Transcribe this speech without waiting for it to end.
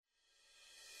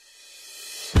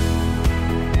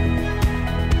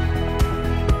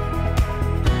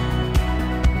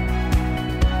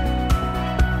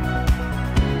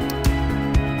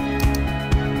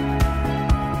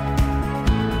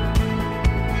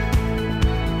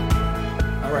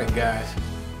right, guys.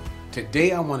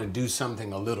 Today I want to do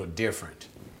something a little different.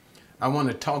 I want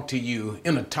to talk to you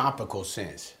in a topical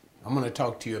sense. I'm going to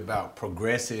talk to you about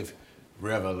progressive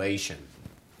revelation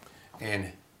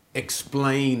and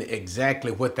explain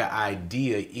exactly what the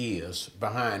idea is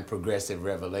behind progressive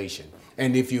revelation.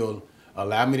 And if you'll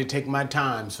allow me to take my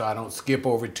time so I don't skip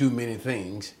over too many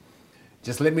things,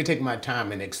 just let me take my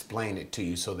time and explain it to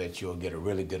you so that you'll get a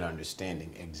really good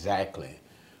understanding exactly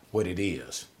what it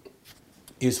is.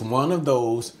 It's one of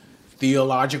those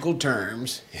theological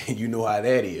terms, you know how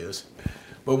that is,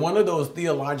 but one of those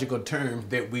theological terms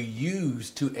that we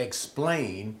use to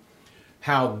explain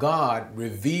how God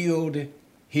revealed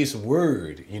his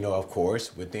word. You know, of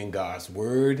course, within God's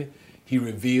word, he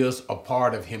reveals a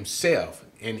part of himself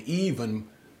and even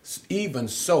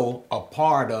so a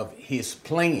part of his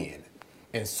plan.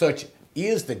 And such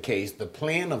is the case, the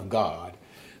plan of God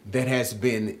that has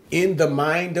been in the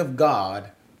mind of God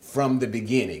from the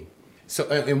beginning. So,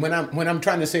 and when I'm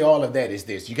trying to say all of that is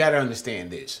this, you got to understand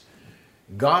this.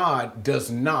 God does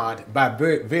not, by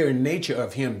very nature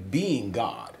of him being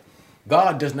God,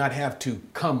 God does not have to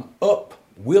come up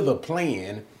with a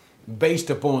plan based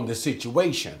upon the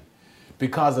situation.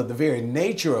 Because of the very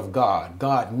nature of God,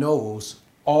 God knows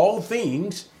all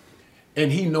things,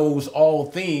 and he knows all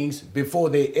things before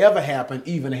they ever happen,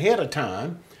 even ahead of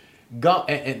time. God,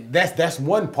 and that's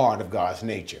one part of God's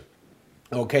nature.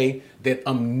 Okay, that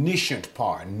omniscient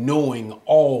part, knowing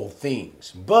all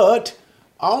things. But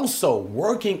also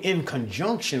working in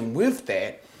conjunction with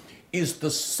that is the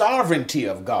sovereignty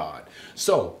of God.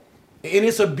 So, and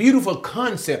it's a beautiful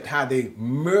concept how they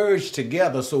merge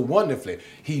together so wonderfully.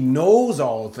 He knows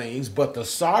all things, but the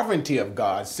sovereignty of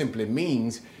God simply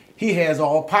means he has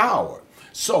all power.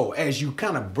 So as you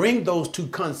kind of bring those two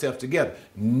concepts together,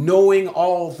 knowing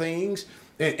all things,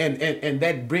 and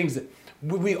that brings it.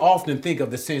 We often think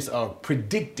of the sense of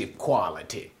predictive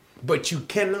quality, but you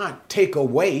cannot take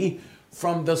away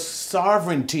from the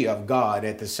sovereignty of God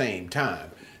at the same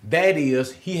time. That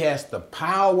is, he has the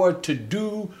power to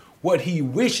do what he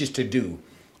wishes to do.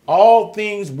 All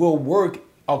things will work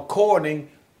according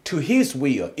to his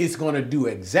will. It's going to do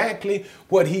exactly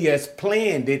what he has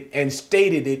planned it and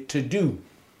stated it to do,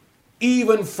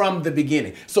 even from the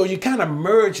beginning. So you kind of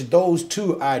merge those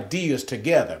two ideas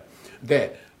together,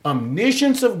 that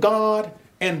omniscience of God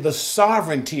and the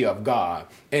sovereignty of God.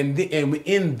 And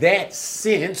in that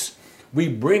sense, we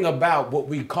bring about what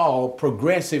we call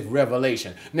progressive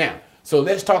revelation. Now, so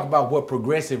let's talk about what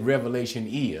progressive revelation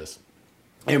is.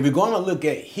 And we're going to look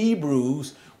at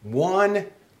Hebrews 1,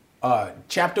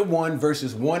 chapter 1,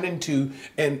 verses 1 and 2.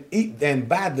 And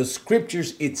by the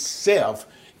scriptures itself,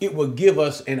 it will give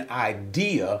us an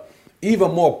idea,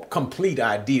 even more complete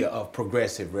idea of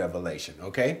progressive revelation,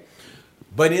 okay?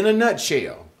 But in a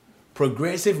nutshell,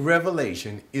 progressive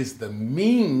revelation is the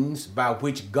means by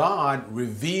which God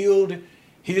revealed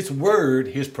his word,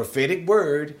 his prophetic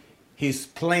word, his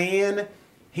plan,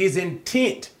 his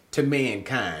intent to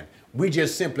mankind. We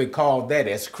just simply call that,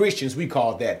 as Christians, we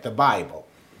call that the Bible.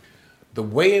 The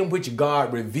way in which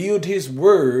God revealed his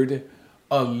word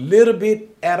a little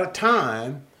bit at a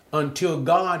time until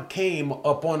God came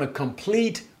upon a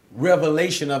complete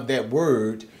revelation of that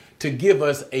word to give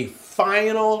us a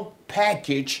final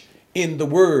package in the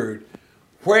word,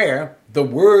 where the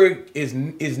word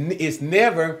is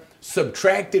never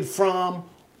subtracted from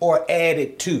or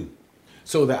added to.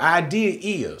 So the idea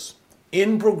is,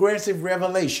 in progressive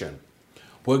revelation,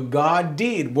 what God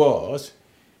did was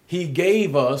he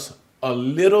gave us a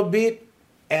little bit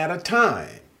at a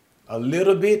time, a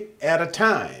little bit at a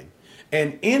time.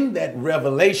 And in that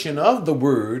revelation of the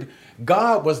word,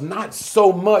 God was not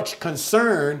so much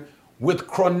concerned with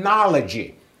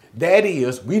chronology. That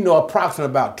is, we know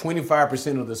approximately about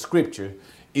 25% of the scripture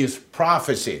is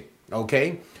prophecy,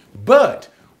 okay? But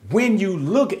when you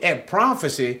look at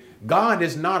prophecy, God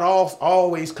is not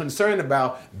always concerned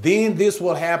about then this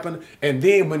will happen, and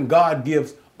then when God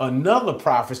gives another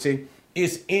prophecy,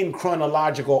 it's in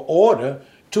chronological order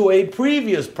to a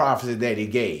previous prophecy that he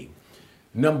gave.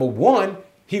 Number one,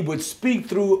 he would speak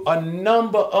through a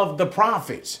number of the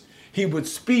prophets. He would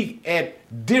speak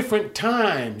at different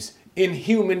times in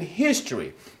human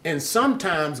history. And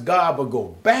sometimes God will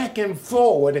go back and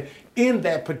forward in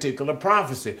that particular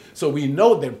prophecy. So we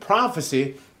know that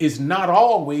prophecy is not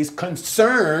always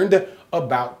concerned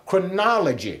about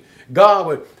chronology. God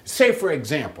would say, for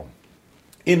example,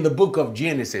 in the book of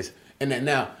Genesis, and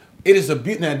now it is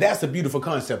now that's a beautiful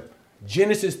concept.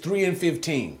 Genesis 3 and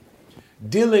 15,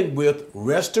 dealing with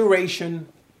restoration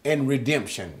and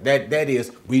redemption. That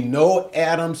is, we know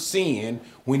Adam sinned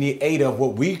when he ate of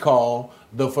what we call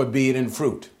the forbidden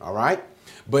fruit. All right.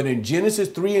 But in Genesis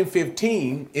 3 and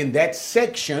 15, in that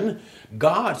section,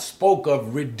 God spoke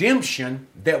of redemption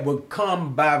that would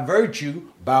come by virtue,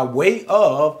 by way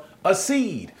of a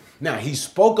seed. Now, he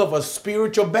spoke of a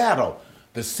spiritual battle,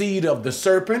 the seed of the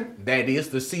serpent, that is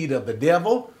the seed of the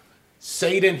devil,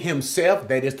 Satan himself,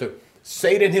 that is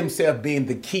Satan himself being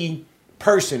the key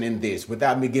person in this,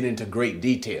 without me getting into great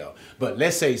detail. But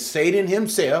let's say Satan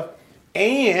himself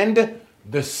and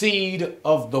the seed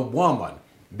of the woman,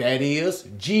 that is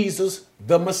Jesus,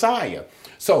 the Messiah.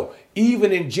 So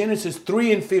even in Genesis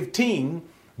 3 and 15,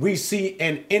 we see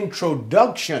an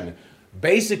introduction,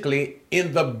 basically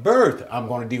in the birth. I'm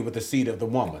going to deal with the seed of the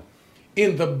woman.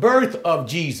 In the birth of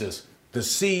Jesus, the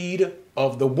seed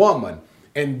of the woman.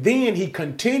 And then he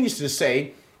continues to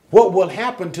say, what will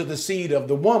happen to the seed of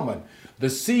the woman? The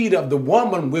seed of the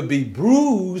woman will be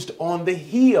bruised on the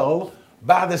heel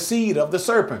by the seed of the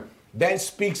serpent. That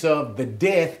speaks of the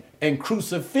death and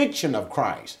crucifixion of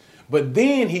Christ. But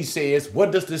then he says,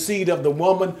 what does the seed of the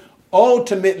woman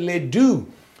ultimately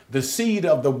do? The seed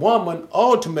of the woman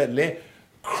ultimately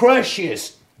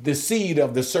crushes the seed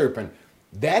of the serpent.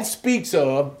 That speaks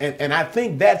of, and I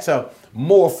think that's a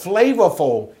more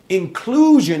flavorful,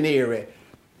 inclusionary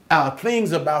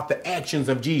things about the actions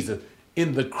of Jesus.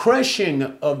 In the crushing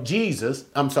of Jesus,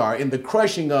 in the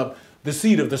crushing of the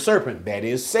seed of the serpent, that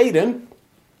is Satan,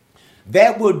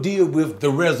 that will deal with the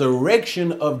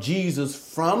resurrection of Jesus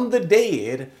from the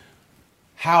dead,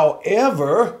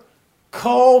 however,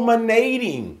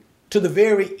 culminating to the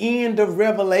very end of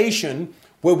Revelation,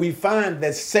 where we find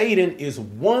that Satan is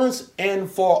once and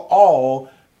for all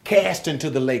cast into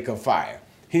the lake of fire.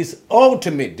 His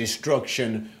ultimate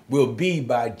destruction will be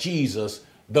by Jesus,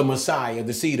 the Messiah,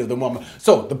 the seed of the woman.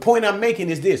 So the point I'm making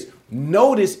is this.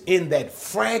 Notice in that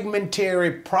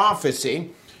fragmentary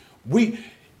prophecy,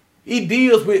 he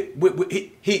deals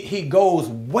he goes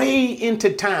way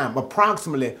into time,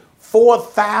 approximately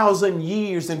 4,000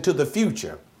 years into the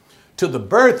future, to the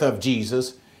birth of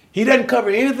Jesus. He doesn't cover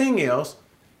anything else,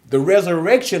 the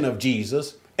resurrection of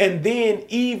Jesus, and then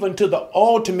even to the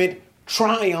ultimate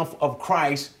triumph of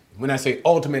Christ. When I say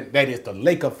ultimate, that is the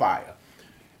lake of fire.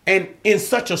 And in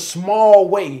such a small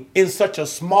way, in such a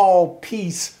small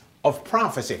piece of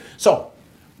prophecy. So,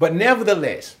 but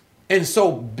nevertheless, and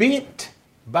so bit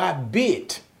by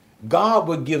bit, God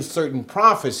would give certain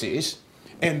prophecies,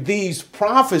 and these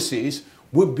prophecies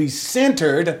would be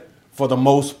centered, for the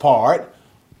most part,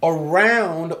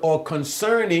 around or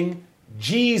concerning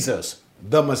Jesus,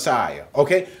 the Messiah.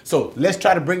 Okay, so let's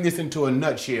try to bring this into a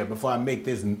nutshell before I make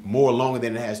this more longer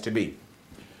than it has to be.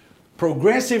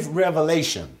 Progressive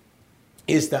revelation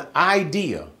is the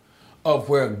idea of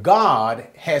where God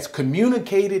has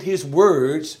communicated his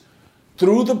words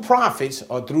through the prophets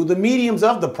or through the mediums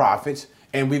of the prophets.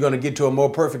 And we're going to get to a more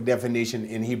perfect definition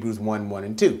in Hebrews 1:1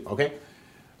 and 2. Okay,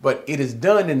 but it is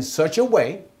done in such a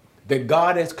way that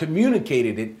God has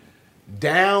communicated it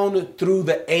down through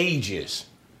the ages,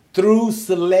 through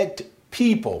select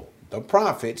people, the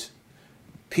prophets,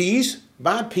 piece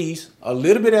by piece, a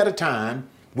little bit at a time,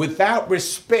 without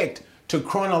respect to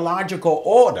chronological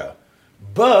order.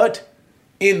 But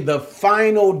in the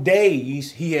final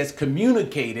days, he has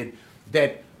communicated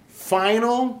that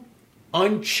final,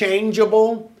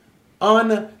 unchangeable,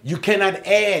 you cannot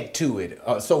add to it.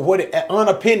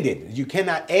 Unappended, you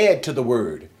cannot add to the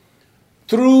word,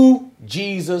 through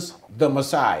Jesus the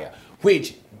Messiah,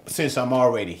 which, since I'm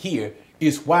already here,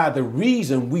 is why the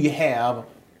reason we have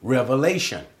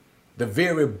Revelation, the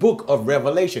very book of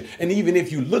Revelation. And even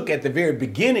if you look at the very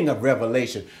beginning of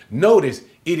Revelation, notice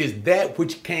it is that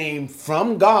which came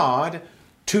from God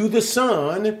to the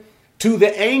Son, to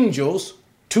the angels,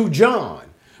 to John.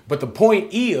 But the point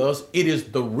is, it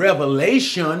is the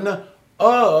revelation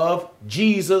of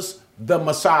Jesus the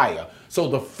Messiah. So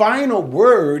the final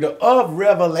word of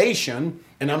Revelation,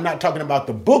 and I'm not talking about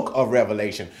the book of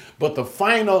Revelation, but the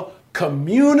final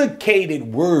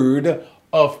communicated word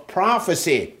of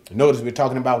prophecy. Notice we're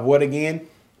talking about what again?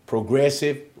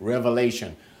 Progressive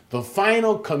revelation. The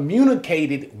final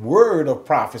communicated word of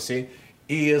prophecy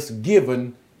is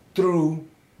given through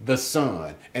the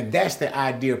Son. And that's the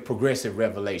idea of progressive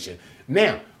revelation.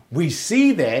 Now, we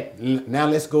see that. Now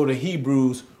let's go to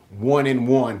Hebrews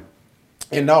 1:1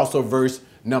 and also verse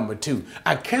number 2.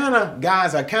 I kind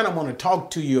of want to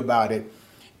talk to you about it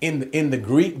in the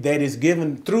Greek that is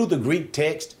given through the Greek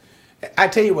text. I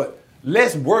tell you what,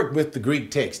 let's work with the Greek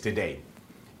text today.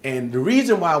 And the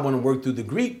reason why I want to work through the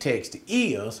Greek text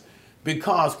is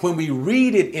because when we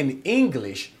read it in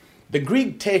English, the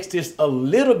Greek text is a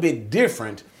little bit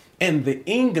different, and the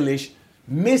English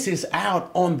misses out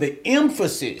on the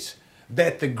emphasis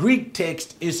that the Greek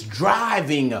text is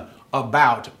driving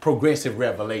about progressive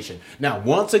revelation. Now,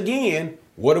 once again,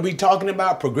 what are we talking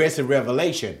about? Progressive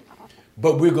revelation.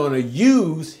 But we're going to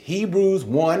use Hebrews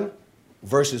 1,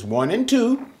 verses 1 and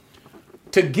 2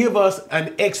 to give us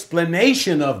an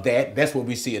explanation of that. That's what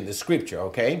we see in the scripture,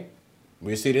 okay?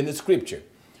 We see it in the scripture.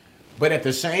 But at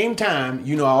the same time,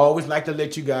 I always like to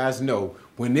let you guys know,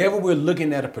 whenever we're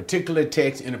looking at a particular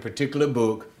text in a particular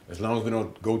book, as long as we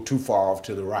don't go too far off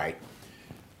to the right,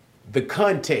 the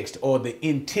context or the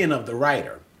intent of the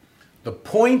writer. The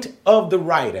point of the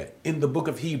writer in the book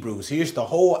of Hebrews, here's the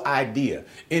whole idea,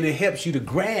 and it helps you to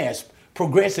grasp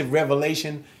progressive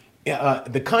revelation,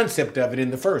 the concept of it in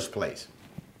the first place.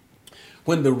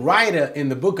 When the writer in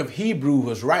the book of Hebrews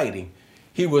was writing,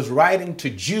 he was writing to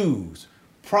Jews,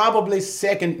 probably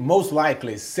most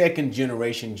likely second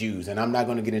generation Jews. And I'm not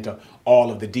going to get into all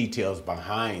of the details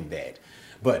behind that.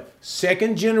 But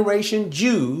second generation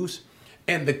Jews,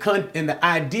 and the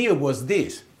idea was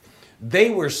this.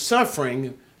 They were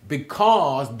suffering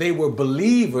because they were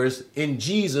believers in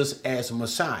Jesus as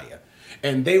Messiah.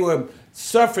 And they were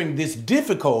suffering this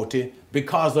difficulty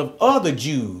because of other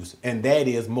Jews. And that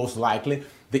is most likely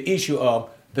the issue of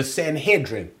the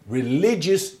Sanhedrin,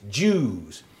 religious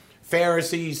Jews,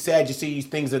 Pharisees, Sadducees,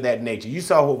 things of that nature. You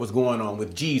saw what was going on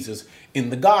with Jesus in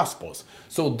the Gospels.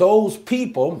 So those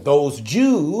people, those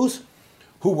Jews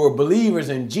who were believers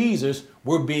in Jesus,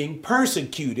 were being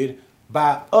persecuted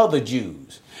by other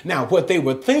Jews. Now, what they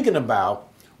were thinking about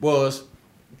was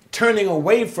turning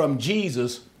away from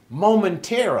Jesus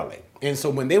momentarily. And so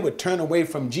when they would turn away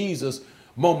from Jesus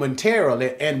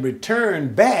momentarily and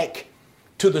return back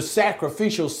to the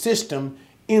sacrificial system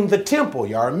in the temple.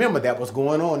 Y'all remember that was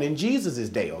going on in Jesus's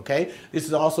day, okay? This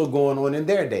is also going on in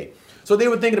their day. So they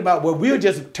were thinking about, well, we'll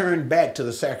just turn back to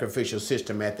the sacrificial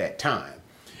system at that time.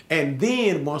 And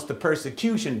then once the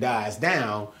persecution dies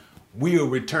down, we'll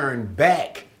return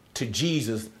back to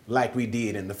Jesus like we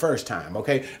did in the first time,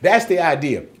 okay? That's the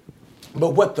idea. But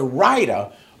what the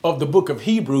writer of the book of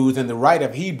Hebrews and the writer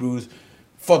of Hebrews,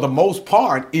 for the most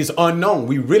part, is unknown.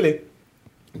 We really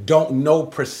don't know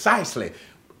precisely.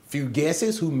 Few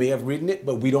guesses who may have written it,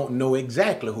 but we don't know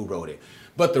exactly who wrote it.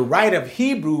 But the writer of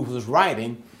Hebrews was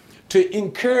writing to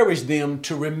encourage them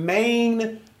to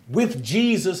remain with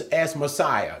Jesus as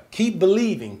Messiah. Keep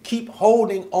believing, keep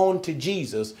holding on to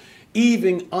Jesus,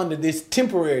 even under this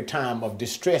temporary time of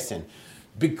distressing,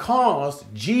 because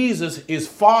Jesus is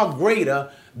far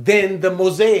greater than the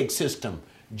Mosaic system.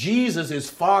 Jesus is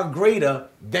far greater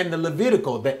than the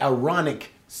Levitical, the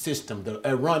Aaronic system, the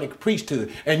Aaronic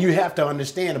priesthood. And you have to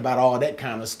understand about all that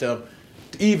kind of stuff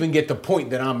to even get the point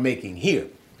that I'm making here.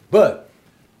 But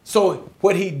so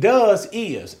what he does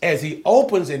is, as he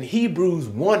opens in Hebrews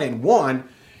 1 and 1,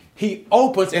 he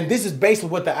opens, and this is basically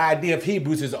what the idea of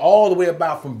Hebrews is all the way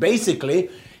about, from basically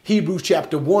Hebrews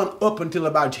chapter 1 up until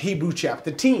about Hebrews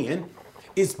chapter 10.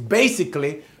 It's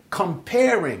basically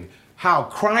comparing how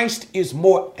Christ is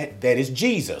more, that is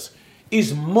Jesus,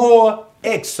 is more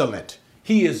excellent.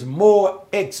 He is more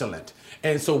excellent.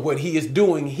 And so what he is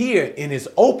doing here in his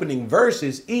opening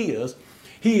verses is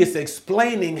he is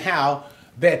explaining how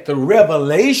that the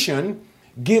revelation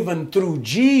given through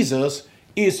Jesus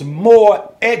is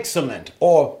more excellent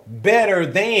or better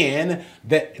than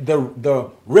the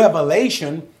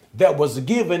revelation that was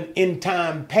given in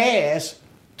time past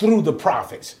through the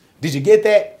prophets. Did you get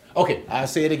that? Okay, I'll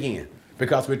say it again,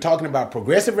 because we're talking about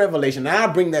progressive revelation. Now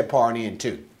I'll bring that part in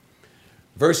too.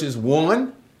 Verses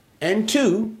 1 and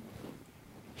 2,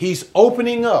 he's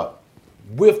opening up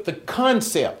with the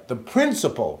concept, the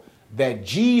principle that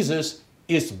Jesus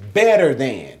is better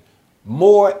than,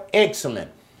 more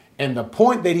excellent. And the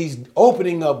point that he's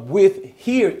opening up with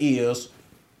here is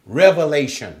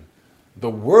revelation, the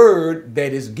word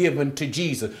that is given to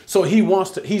Jesus. So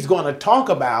he's going to talk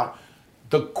about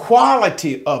the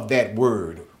quality of that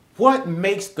word. What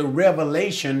makes the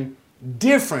revelation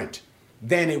different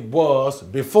than it was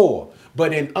before?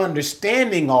 But in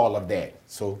understanding all of that,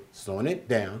 so slowing it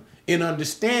down, in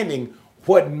understanding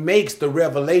what makes the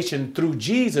revelation through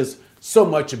Jesus so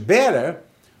much better,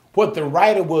 what the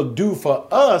writer will do for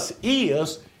us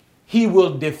is he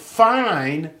will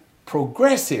define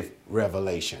progressive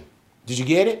revelation. Did you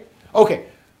get it? Okay,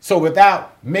 so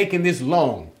without making this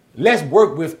long, let's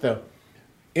work with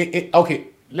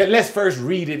let's first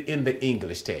read it in the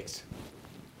English text.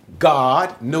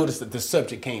 God, notice that the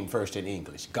subject came first in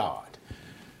English, God.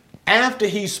 After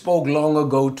he spoke long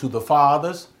ago to the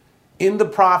fathers, in the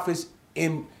prophets,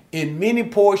 in many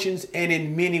portions and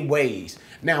in many ways.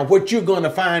 Now, what you're going to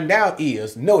find out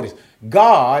is, notice,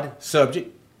 God,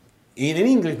 subject, in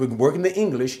English, we're working the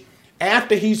English,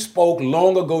 after he spoke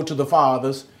long ago to the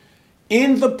fathers,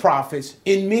 in the prophets,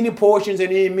 in many portions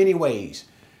and in many ways.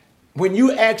 When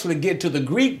you actually get to the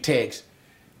Greek text,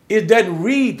 it doesn't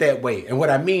read that way. And what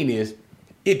I mean is,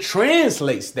 it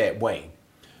translates that way.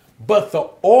 But the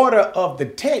order of the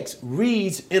text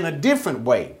reads in a different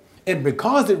way. And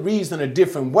because it reads in a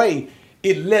different way,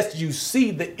 it lets you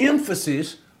see the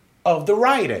emphasis of the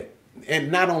writer.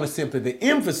 And not only simply the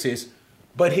emphasis,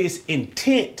 but his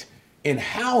intent in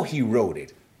how he wrote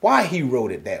it, why he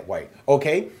wrote it that way.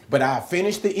 Okay, but I'll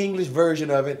finish the English version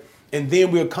of it, and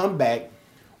then we'll come back.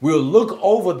 We'll look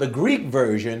over the Greek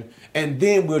version, and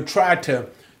then we'll try to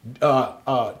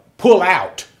pull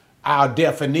out our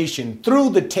definition through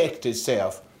the text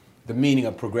itself, the meaning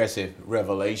of progressive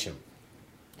revelation.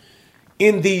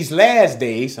 In these last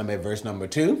days, I'm at verse number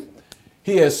 2,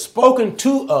 he has spoken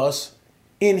to us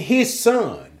in his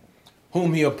Son,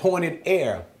 whom he appointed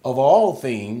heir of all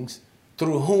things,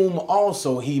 through whom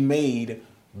also he made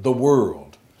the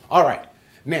world. All right,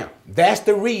 now that's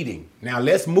the reading. Now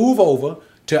let's move over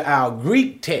to our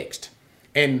Greek text.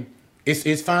 And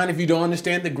it's fine if you don't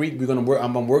understand the Greek. I'm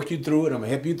gonna work you through it. I'm gonna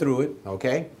help you through it,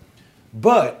 okay?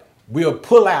 But we'll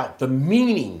pull out the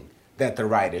meaning that the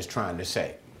writer is trying to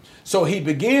say. So he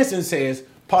begins and says,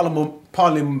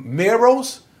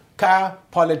 polymeros kai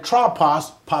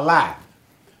polytropos palai.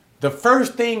 The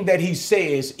first thing that he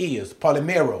says is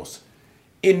polymeros.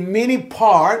 In many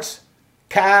parts,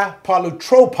 kai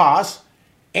polytropos,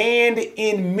 and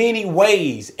in many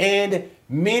ways. And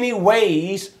many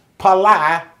ways,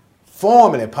 palai,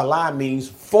 formerly. Palai means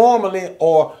formerly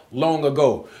or long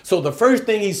ago. So the first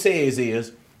thing he says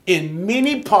is, in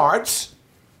many parts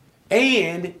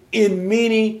and in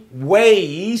many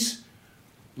ways,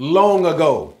 long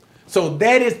ago. So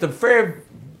that is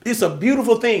it's a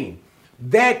beautiful thing.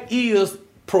 That is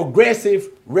progressive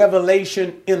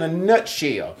revelation in a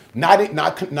nutshell. Not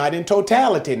in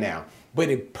totality now, but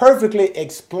it perfectly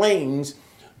explains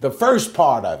the first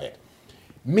part of it.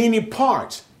 Many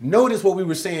parts. Notice what we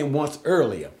were saying once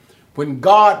earlier. When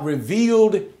God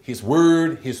revealed his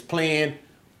word, his plan,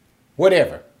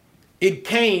 whatever, it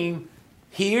came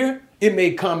here. It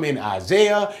may come in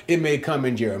Isaiah. It may come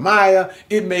in Jeremiah.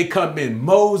 It may come in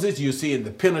Moses. You see in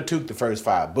the Pentateuch, the first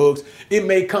 5 books. It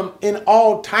may come in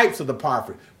all types of the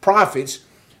prophets,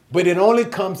 but it only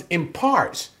comes in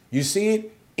parts. You see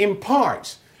it in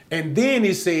parts. And then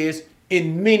he says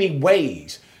in many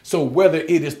ways. So whether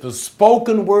it is the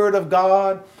spoken word of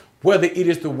God, whether it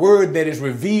is the word that is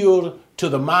revealed to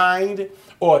the mind,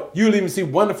 or you'll even see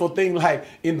wonderful things like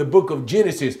in the book of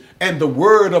Genesis, and the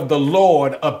word of the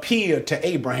Lord appeared to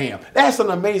Abraham. That's an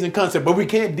amazing concept, but we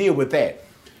can't deal with that.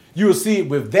 You'll see it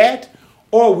with that,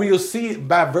 or we'll see it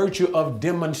by virtue of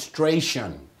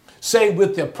demonstration. Say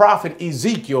with the prophet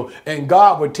Ezekiel, and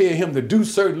God would tell him to do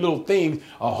certain little things,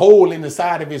 a hole in the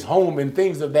side of his home and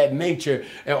things of that nature,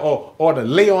 or to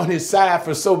lay on his side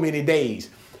for so many days.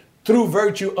 Through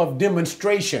virtue of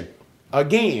demonstration.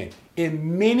 Again,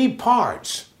 in many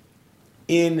parts,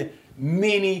 in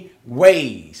many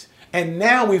ways. And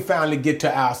now we finally get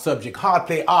to our subject,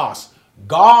 hatheos,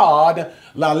 God,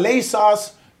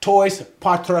 lalesos tois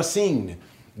patrasin.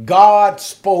 God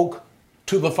spoke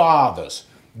to the fathers.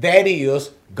 That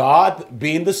is, God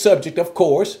being the subject, of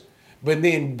course, but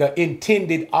then the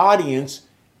intended audience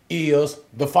is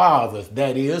the fathers.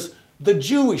 That is, the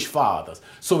Jewish fathers.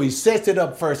 So he sets it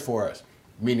up first for us.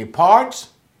 Many parts,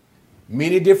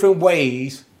 many different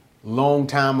ways, long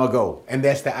time ago. And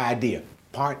that's the idea.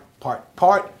 Part,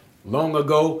 long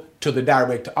ago, to the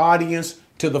direct audience,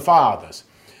 to the fathers.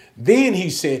 Then he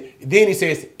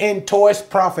says, en tois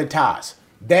prophetas.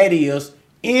 That is,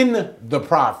 in the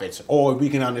prophets, or we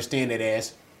can understand it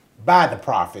as by the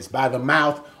prophets, by the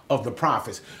mouth of the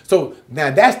prophets. So now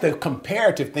that's the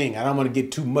comparative thing. I don't want to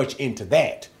get too much into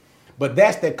that, but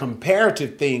that's the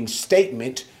comparative thing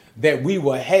statement that we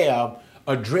will have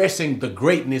addressing the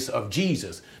greatness of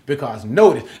Jesus. Because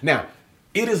notice, now,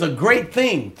 it is a great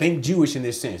thing. Think Jewish in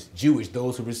this sense. Jewish,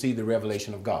 those who receive the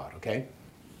revelation of God, okay?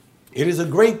 It is a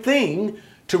great thing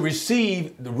to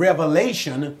receive the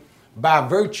revelation by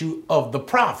virtue of the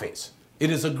prophets. It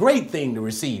is a great thing to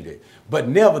receive it. But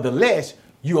nevertheless,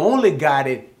 you only got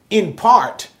it in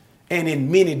part and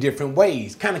in many different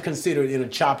ways. Kind of consider it in a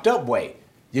chopped up way.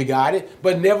 You got it?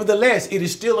 But nevertheless, it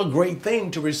is still a great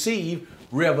thing to receive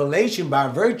revelation by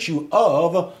virtue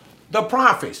of the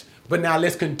prophets. But now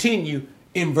let's continue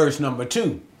in verse number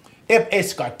 2. Ep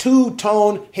eschatou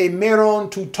ton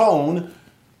hemeron to ton,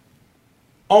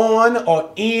 on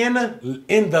or in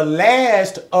the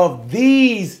last of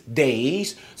these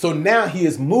days. So now he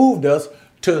has moved us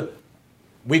to,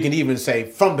 we can even say,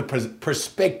 from the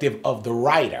perspective of the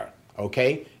writer.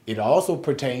 Okay, it also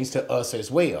pertains to us as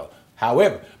well.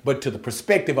 However, but to the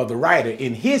perspective of the writer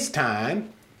in his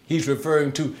time, he's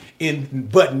referring to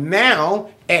but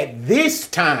now at this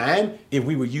time, if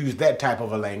we would use that type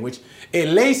of a language,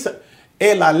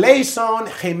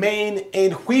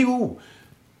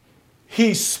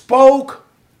 he spoke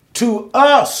to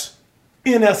us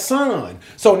in a son.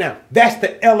 So now that's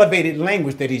the elevated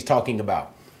language that he's talking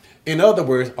about. In other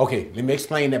words, okay, let me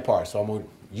explain that part. So I'm going to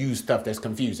use stuff that's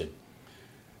confusing.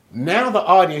 Now the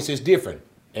audience is different.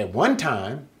 At one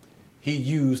time, he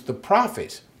used the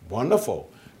prophets, wonderful,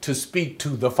 to speak to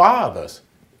the fathers,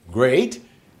 great,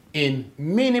 in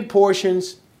many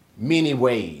portions, many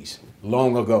ways,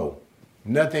 long ago.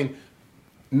 Nothing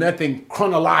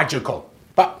chronological.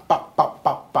 Bop, bop, bop,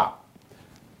 bop, bop.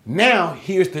 Now,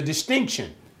 here's the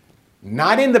distinction.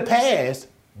 Not in the past,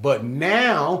 but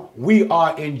now we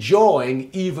are enjoying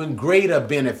even greater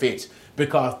benefits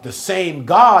because the same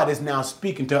God is now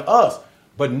speaking to us,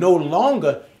 but no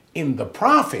longer in the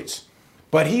prophets.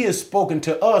 But he has spoken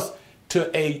to us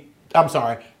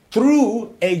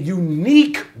through a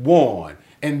unique one,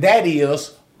 and that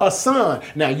is a son.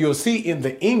 Now, you'll see in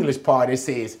the English part, it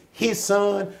says his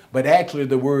son, but actually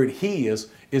the word his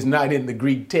is not in the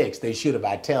Greek text. They should have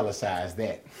italicized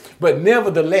that. But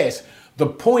nevertheless, the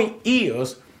point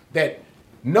is that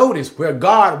notice where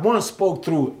God once spoke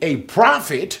through a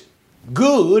prophet,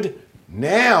 good,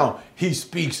 now he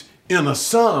speaks in a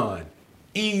son,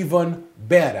 even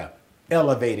better,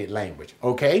 elevated language.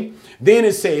 Okay? Then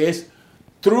it says,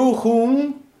 through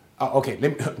whom,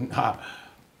 Han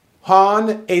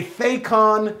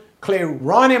ethekon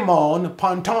kleronimon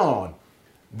ponton.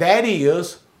 That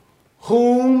is,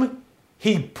 whom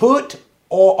he put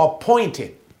or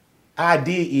appointed.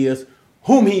 Idea is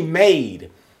whom he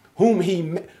made, whom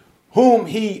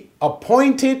he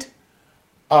appointed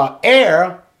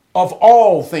heir of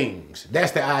all things.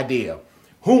 That's the idea.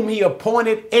 Whom he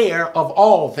appointed heir of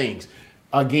all things.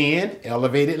 Again,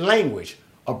 elevated language.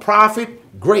 A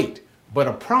prophet, great. But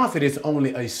a prophet is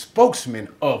only a spokesman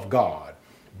of God.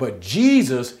 But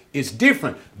Jesus is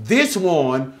different. This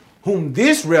one, whom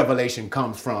this revelation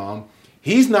comes from,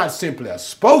 he's not simply a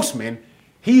spokesman.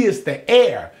 He is the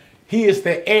heir. He is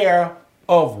the heir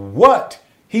of what?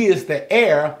 He is the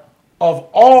heir of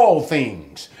all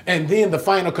things. And then the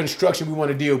final construction we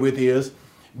want to deal with is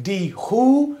di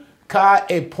hu ka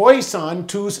epoison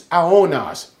tus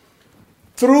aonas.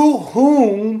 Through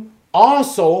whom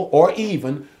also, or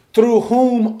even, through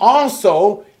whom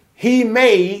also he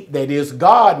made, that is,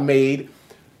 God made,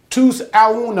 tus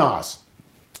aonas.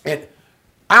 And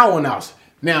aonas.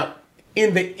 Now,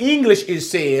 in the English it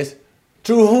says,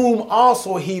 through whom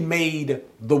also he made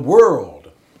the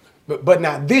world. But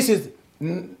now this is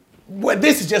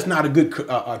just not a good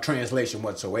translation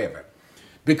whatsoever.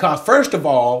 Because first of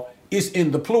all, it's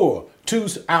in the plural,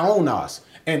 tus aonas.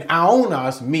 And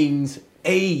aonas means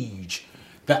age.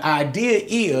 The idea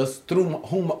is through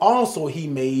whom also he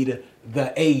made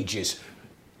the ages.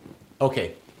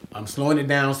 Okay, I'm slowing it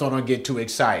down so I don't get too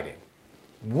excited.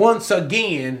 Once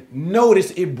again,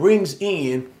 notice it brings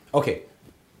in, okay,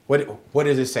 what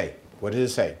does it say? What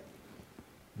does it say?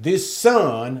 This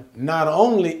son not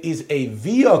only is a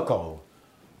vehicle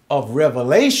of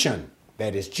revelation,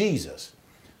 that is Jesus,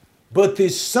 but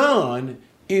this son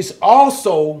is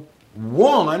also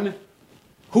one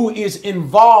who is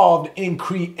involved in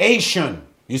creation.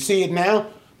 You see it now?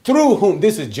 Through whom,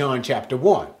 this is John chapter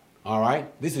 1. All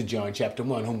right, this is John chapter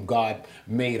 1, whom God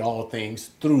made all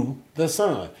things through the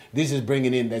Son. This is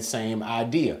bringing in that same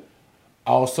idea.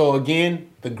 Also, again,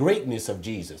 the greatness of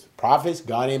Jesus. Prophets,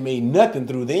 God ain't made nothing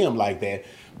through them like that.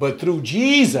 But through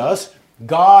Jesus,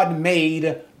 God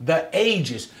made the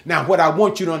ages. Now, what I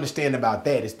want you to understand about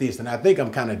that is this, and I think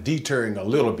I'm kind of deterring a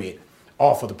little bit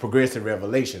off of the progressive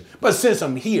revelation. But since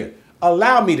I'm here,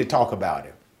 allow me to talk about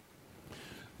it.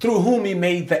 Through whom he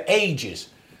made the ages.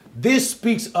 This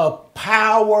speaks of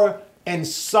power and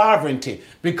sovereignty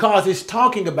because it's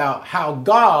talking about how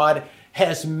God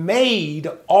has made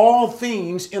all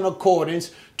things in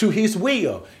accordance to his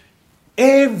will.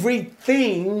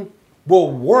 Everything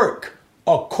will work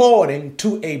according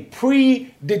to a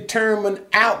predetermined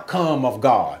outcome of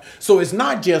God. So it's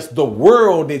not just the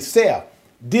world itself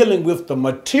dealing with the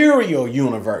material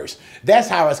universe. That's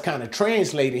how it's kind of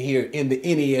translated here in the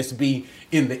NASB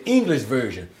in the English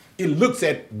version. It looks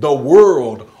at the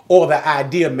world, or the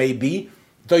idea may be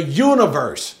the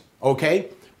universe, okay?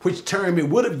 Which term it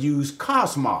would have used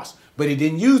cosmos, but it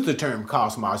didn't use the term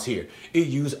cosmos here. It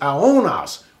used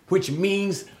aonos, which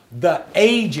means the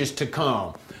ages to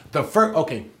come. The first,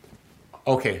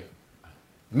 okay,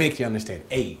 make you understand,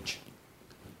 age.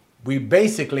 We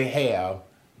basically have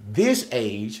this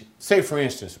age, say for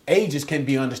instance, ages can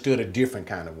be understood a different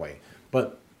kind of way,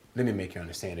 but let me make you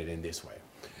understand it in this way.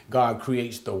 God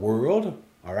creates the world,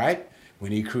 all right?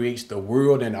 When he creates the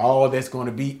world and all that's going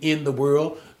to be in the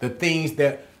world, the things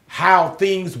that, how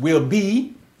things will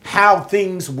be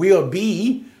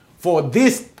for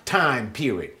this time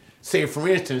period. Say for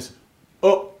instance,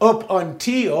 up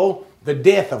until the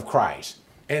death of Christ,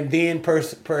 and then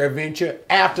peradventure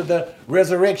after the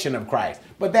resurrection of Christ.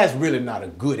 But that's really not a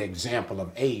good example of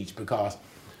age, because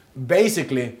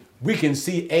basically we can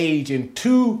see age in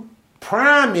two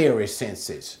primary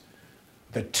senses: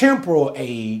 the temporal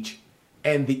age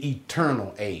and the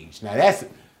eternal age. Now that's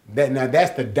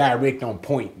the direct on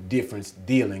point difference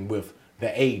dealing with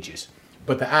the ages.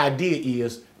 But the idea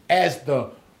is, as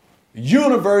the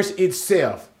universe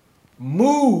itself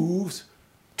moves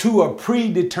to a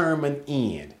predetermined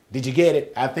end. Did you get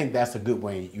it? I think that's a good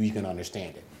way you can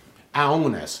understand it.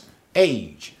 Aonas,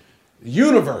 age,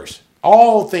 universe,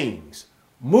 all things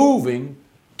moving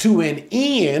to an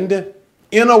end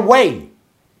in a way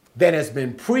that has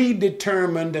been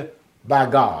predetermined by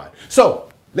God. So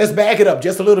let's back it up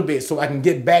just a little bit so I can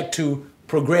get back to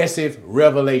progressive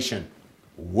revelation,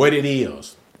 what it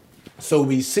is. So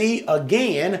we see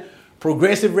again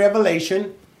progressive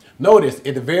revelation. Notice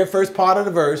in the very first part of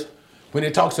the verse, when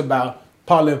it talks about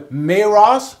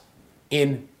polymeros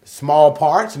in small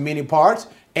parts, many parts,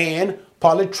 and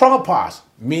polytropos,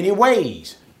 many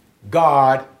ways.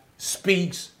 God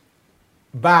speaks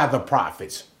by the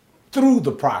prophets, through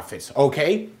the prophets,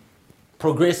 okay?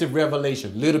 Progressive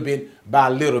revelation, little bit by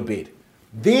little bit.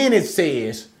 Then it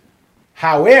says,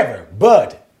 however,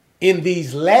 but in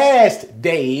these last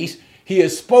days, he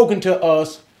has spoken to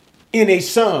us in a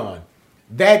son.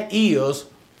 That is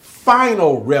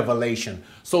final revelation.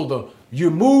 So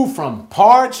you move from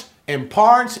parts and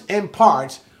parts and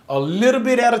parts a little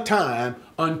bit at a time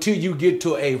until you get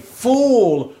to a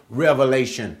full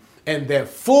revelation. And that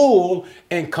full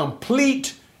and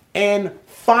complete and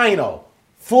final.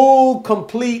 Full,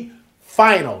 complete,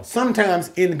 final. Sometimes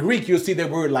in Greek you'll see that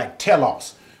word like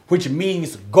telos, which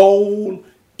means goal,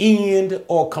 end,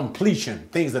 or completion.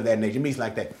 Things of that nature. It means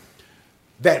like that.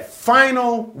 That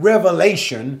final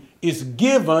revelation is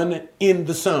given in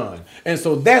the Son. And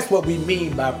so that's what we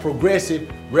mean by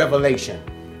progressive revelation.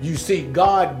 You see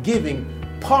God giving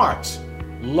parts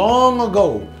long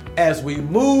ago as we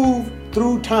move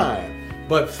through time.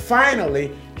 But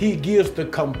finally, he gives the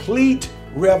complete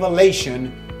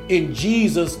revelation in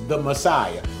Jesus the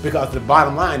Messiah. Because the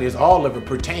bottom line is all of it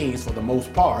pertains for the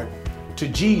most part to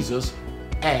Jesus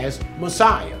as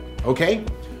Messiah. Okay?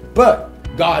 But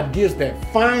God gives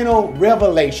that final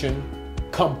revelation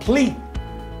complete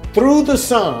through the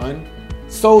Son,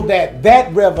 so that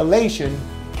that revelation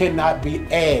cannot be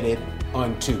added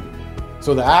unto.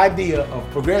 So the idea of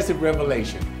progressive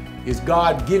revelation is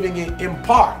God giving it in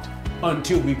part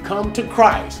until we come to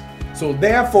Christ. So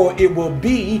therefore it will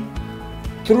be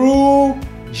through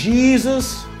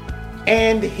Jesus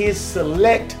and his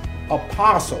select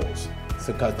apostles,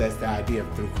 because that's the idea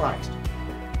of through Christ,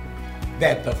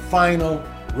 that the final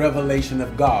revelation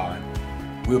of God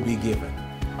will be given.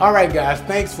 All right, guys,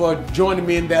 thanks for joining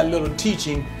me in that little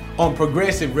teaching on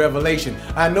progressive revelation.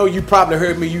 I know you probably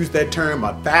heard me use that term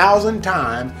 1,000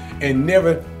 times and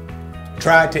never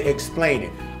tried to explain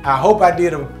it. I hope I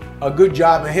did a good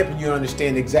job in helping you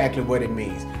understand exactly what it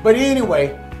means. But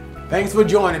anyway, thanks for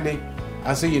joining me.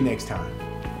 I'll see you next time.